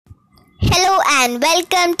Hello and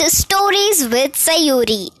welcome to Stories with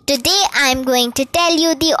Sayuri. Today I am going to tell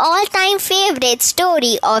you the all-time favorite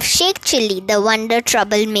story of Sheikh Chilli, the Wonder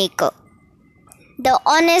Troublemaker. The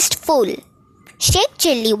Honest Fool. Sheikh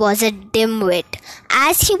Chilli was a dimwit.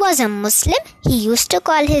 As he was a Muslim, he used to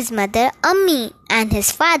call his mother Ammi and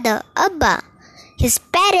his father Abba. His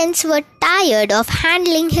parents were tired of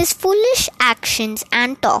handling his foolish actions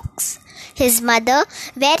and talks. His mother,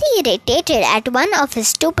 very irritated at one of his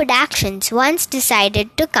stupid actions, once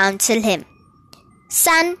decided to counsel him.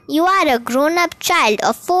 "Son, you are a grown-up child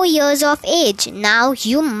of 4 years of age. Now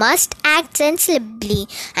you must act sensibly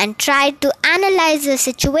and try to analyze the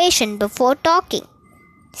situation before talking,"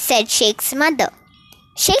 said Sheikh's mother.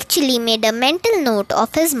 Sheikh Chilli made a mental note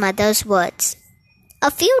of his mother's words. A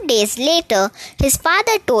few days later, his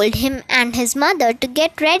father told him and his mother to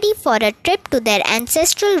get ready for a trip to their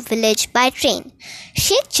ancestral village by train.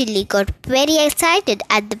 Sheikh Chilli got very excited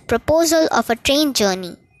at the proposal of a train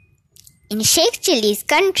journey. In Sheikh Chilli's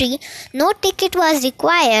country, no ticket was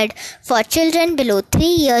required for children below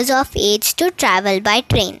 3 years of age to travel by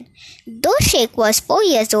train. Though Sheikh was 4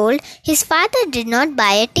 years old, his father did not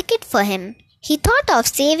buy a ticket for him. He thought of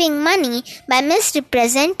saving money by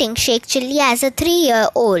misrepresenting Sheikh Chilli as a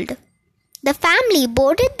 3-year-old. The family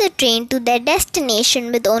boarded the train to their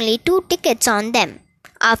destination with only 2 tickets on them.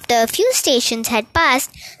 After a few stations had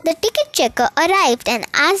passed, the ticket checker arrived and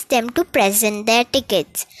asked them to present their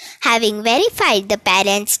tickets. Having verified the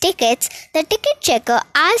parents' tickets, the ticket checker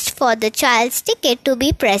asked for the child's ticket to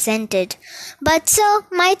be presented. "But sir,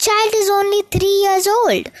 my child is only 3 years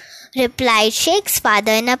old," replied Sheikh's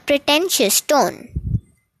father in a pretentious tone.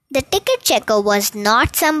 The ticket checker was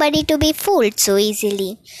not somebody to be fooled so easily.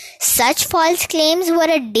 Such false claims were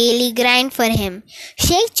a daily grind for him.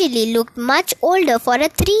 Sheikh Chilli looked much older for a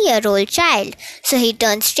 3-year-old child, so he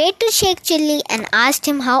turned straight to Sheikh Chilli and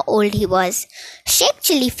asked him how old he was. Sheikh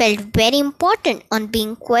Chilli felt very important on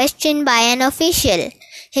being questioned by an official.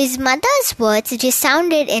 His mother's words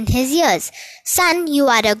resounded in his ears. "Son, you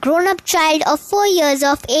are a grown-up child of 4 years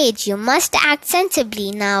of age. You must act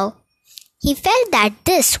sensibly now." He felt that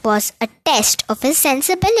this was a test of his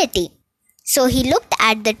sensibility. So he looked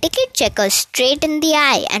at the ticket checker straight in the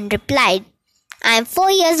eye and replied, "I am 4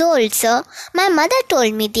 years old, sir. My mother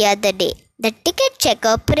told me the other day." The ticket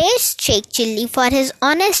checker praised Sheikh Chilli for his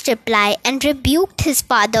honest reply and rebuked his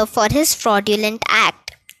father for his fraudulent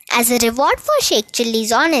act. As a reward for Sheikh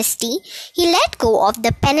Chilli's honesty, he let go of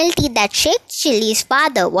the penalty that Sheikh Chilli's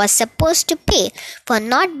father was supposed to pay for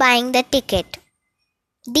not buying the ticket.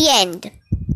 The end.